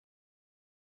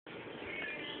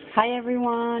Hi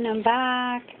everyone, I'm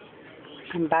back.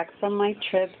 I'm back from my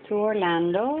trip to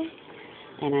Orlando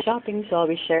and I'm shopping, so I'll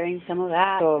be sharing some of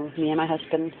that. So me and my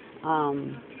husband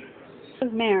was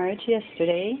marriage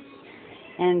yesterday,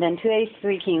 and then today's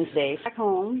Three Kings Day. Back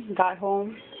home, got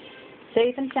home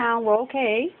safe and sound. We're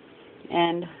okay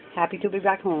and happy to be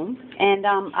back home. And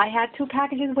I had two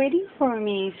packages waiting for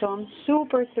me, so I'm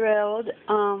super thrilled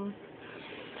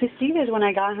to see this when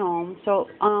I got home. So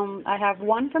I have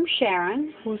one from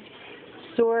Sharon, who's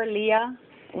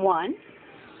suralear1.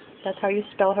 That's how you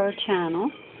spell her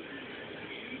channel.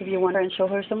 If you want her and show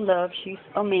her some love, she's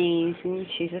amazing.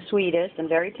 She's the sweetest and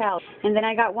very talented. And then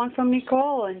I got one from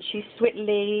Nicole, and she's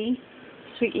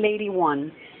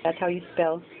swtlady1. That's how you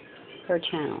spell her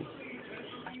channel.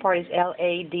 This part is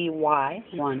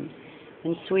LADY1,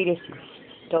 and sweet is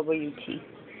WT.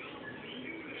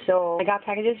 So I got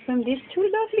packages from these two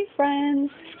lovely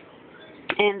friends.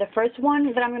 And the first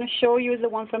one that I'm going to show you is the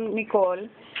one from Nicole,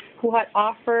 who had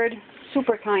offered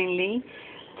super kindly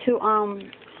to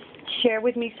share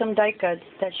with me some die cuts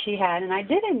that she had, and I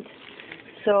didn't.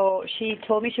 So she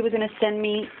told me she was going to send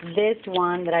me this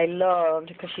one that I loved,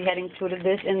 because she had included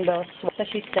this in the swap that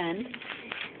she sent.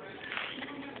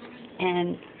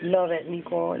 And love it,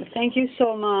 Nicole. Thank you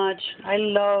so much. I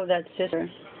love that sister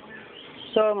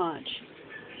so much.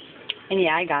 And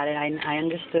yeah, I got it. I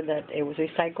understood that it was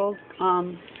recycled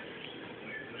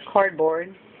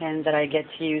cardboard, and that I get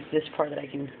to use this part that I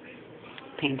can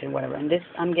paint and whatever. And this,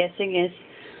 I'm guessing, is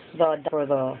for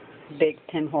the big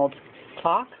pinhole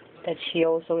clock that she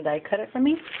also die cut it for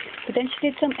me. But then she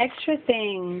did some extra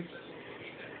things,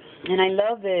 and I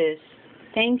love this.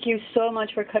 Thank you so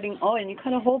much for cutting. Oh, and you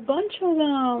cut a whole bunch of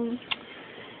them.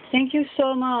 Thank you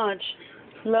so much.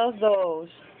 Love those.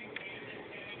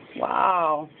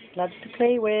 Wow, lots to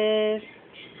play with.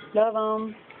 Love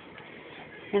them.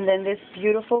 And then this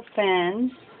beautiful fan.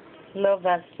 Love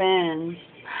that fan.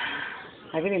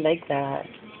 I really like that.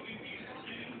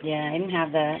 Yeah, I didn't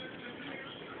have that.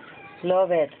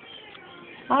 Love it.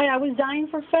 Oh, I was dying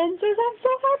for fences. I'm so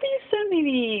happy you sent me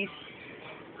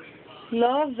these.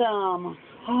 Love them.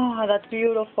 Oh, that's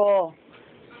beautiful.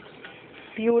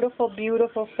 Beautiful,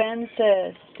 beautiful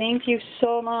fences. Thank you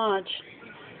so much.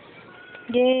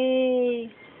 Yay!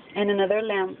 And another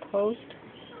lamp post.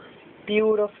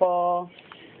 Beautiful.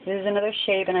 This is another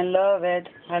shape, and I love it.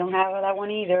 I don't have that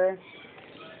one either.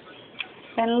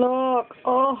 And look,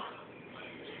 oh,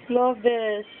 love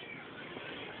this.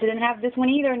 Didn't have this one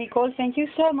either, Nicole. Thank you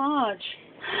so much.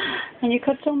 And you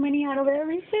cut so many out of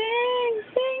everything.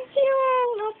 Thank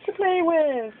you. Lots to play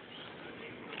with.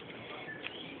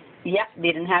 Yeah,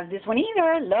 didn't have this one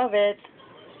either. Love it.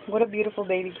 What a beautiful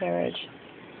baby carriage.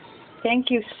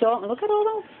 Thank you so much. Look at all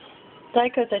those die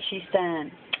cuts that she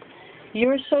sent.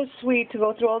 You're so sweet to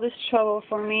go through all this trouble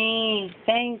for me.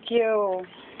 Thank you.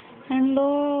 And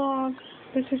look,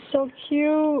 this is so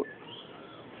cute.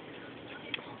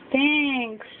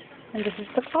 Thanks. And this is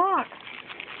the clock.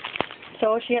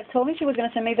 So she had told me she was going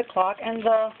to send me the clock and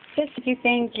the fist.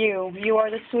 Thank you. You are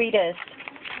the sweetest.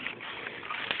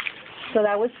 So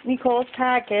that was Nicole's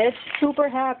package. Super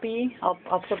happy. I'll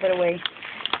put it away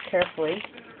carefully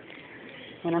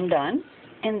when I'm done.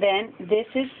 And then this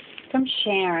is from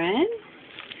Sharon.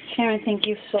 Sharon, thank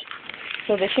you so much.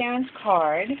 So the Sharon's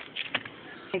card.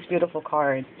 It's a beautiful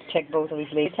card. Check both of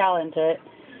these ladies. Talented.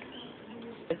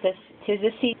 Here's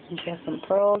the seat. And she has some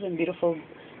pearls and beautiful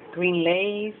green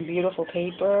lace, beautiful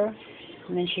paper.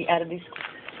 And then she added these.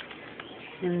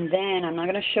 And then I'm not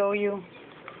going to show you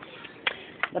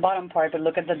the bottom part, but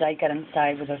look at the die cut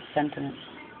inside with a sentiment.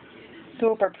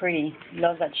 Super pretty.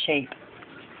 Love that shape.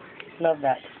 Love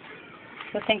that.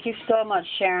 So thank you so much,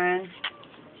 Sharon.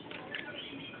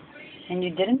 And you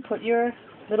didn't put your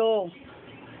little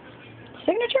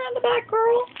signature on the back,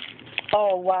 girl.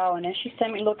 Oh wow! And then she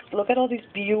sent me. Look at all these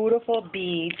beautiful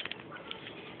beads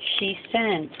she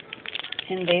sent,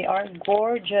 and they are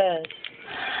gorgeous.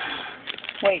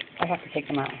 Wait, I have to take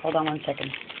them out. Hold on one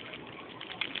second.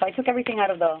 So I took everything out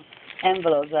of the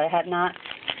envelopes. I had not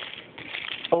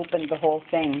opened the whole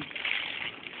thing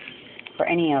for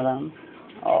any of them.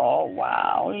 Oh,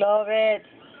 wow. Love it.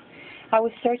 I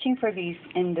was searching for these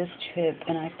in this trip,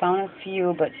 and I found a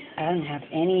few, but I didn't have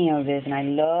any of this, and I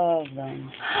love them.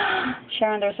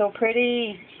 Sharon, they're so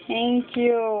pretty. Thank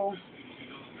you.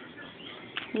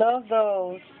 Love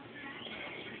those.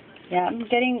 Yeah, I'm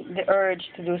getting the urge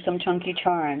to do some chunky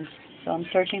charms, so I'm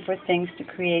searching for things to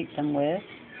create them with.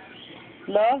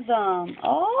 Love them.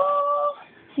 Oh,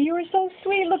 you are so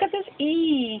sweet. Look at this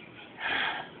E.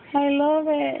 I love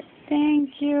it.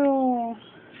 Thank you.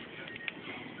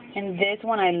 And this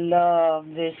one, I love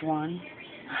this one.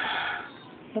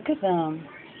 Look at them.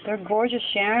 They're gorgeous,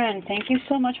 Sharon. Thank you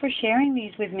so much for sharing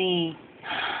these with me.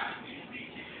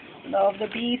 Love the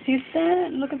beads you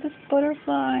sent. Look at this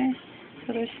butterfly.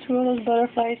 So there's 2 of those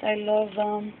butterflies. I love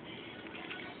them.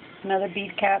 Another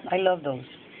bead cap. I love those.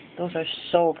 Those are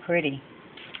so pretty.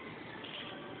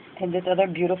 And this other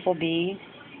beautiful bead.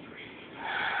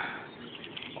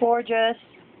 Gorgeous.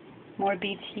 More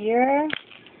beads here.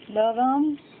 Love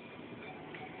them.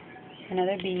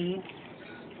 Another bead.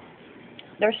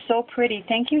 They're so pretty.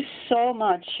 Thank you so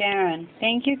much, Sharon.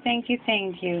 Thank you, thank you,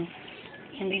 thank you.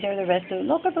 And these are the rest of it.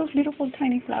 Look at those beautiful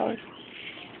tiny flowers.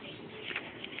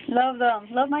 Love them.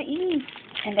 Love my E.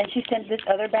 And then she sent this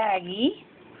other baggie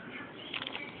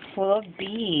full of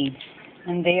beads.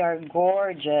 And they are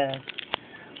gorgeous.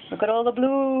 Look at all the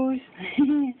blues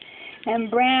and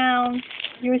browns.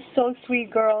 You're so sweet,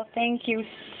 girl. Thank you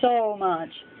so much.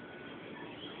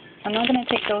 I'm not going to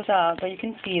take those out, but you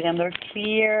can see them. They're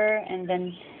clear, and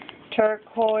then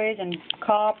turquoise and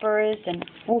coppers, and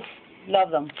oof,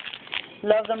 love them.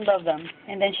 Love them, love them.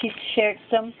 And then she shared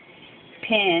some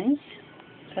pins,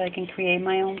 so I can create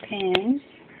my own pins.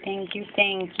 Thank you,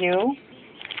 thank you.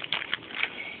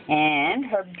 And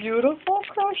her beautiful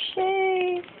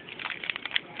crochet.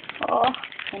 Oh,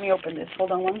 let me open this.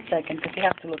 Hold on 1 second, because you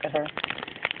have to look at her.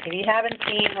 If you haven't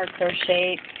seen her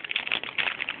crochet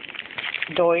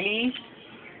doilies,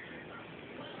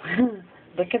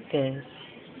 look at this.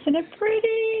 Isn't it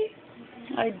pretty?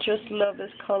 I just love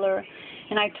this color.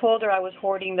 And I told her I was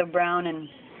hoarding the brown and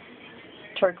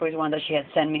turquoise one that she had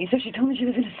sent me. So she told me she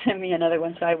was going to send me another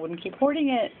one so I wouldn't keep hoarding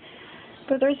it.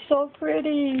 But they're so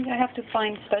pretty. I have to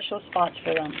find special spots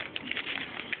for them.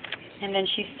 And then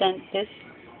she sent this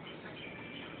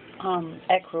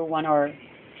ecru one, or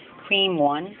cream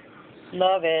one.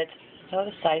 Love it. Love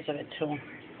the size of it too.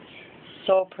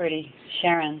 So pretty.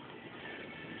 Sharon.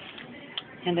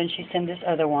 And then she sent this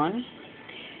other one.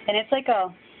 And it's like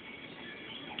a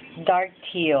dark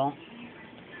teal.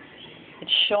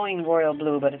 It's showing royal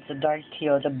blue, but it's a dark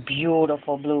teal. It's a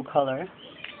beautiful blue color.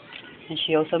 And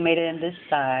she also made it in this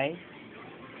size.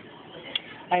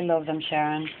 I love them,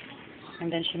 Sharon.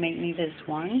 And then she made me this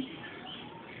one.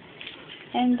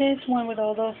 And this one with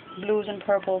all those blues and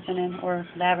purples in it, or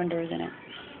lavenders in it.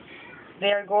 They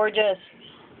are gorgeous.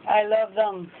 I love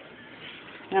them.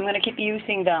 And I'm going to keep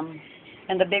using them.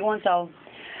 And the big ones, I'll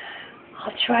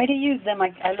try to use them.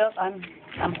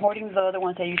 I'm hoarding the other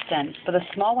ones that you sent. But the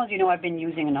small ones, you know, I've been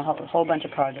using in a whole bunch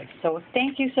of projects. So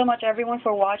thank you so much, everyone,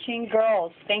 for watching.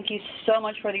 Girls, thank you so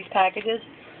much for these packages.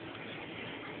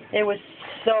 It was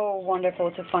so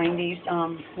wonderful to find these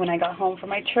when I got home from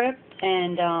my trip.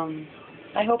 And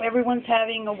I hope everyone's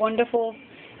having a wonderful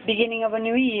beginning of a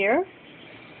new year.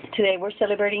 Today we're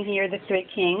celebrating here the Three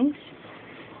Kings.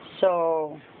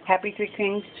 So happy Three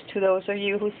Kings to those of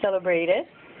you who celebrated.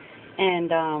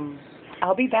 And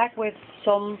I'll be back with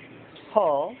some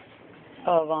haul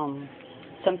of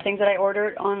some things that I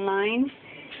ordered online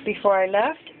before I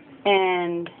left.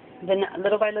 And then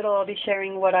little by little I'll be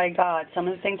sharing what I got. Some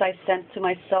of the things I sent to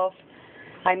myself,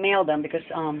 I mailed them because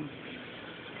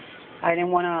I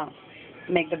didn't want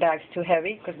to make the bags too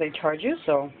heavy because they charge you.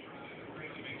 So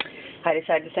I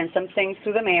decided to send some things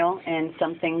through the mail, and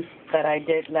some things that I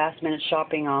did last minute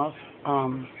shopping of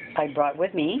I brought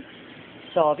with me.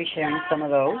 So I'll be sharing some of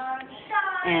those.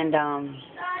 And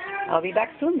I'll be back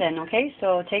soon then, okay?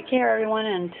 So take care, everyone,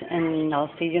 and I'll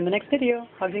see you in the next video.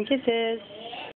 Hugs and kisses.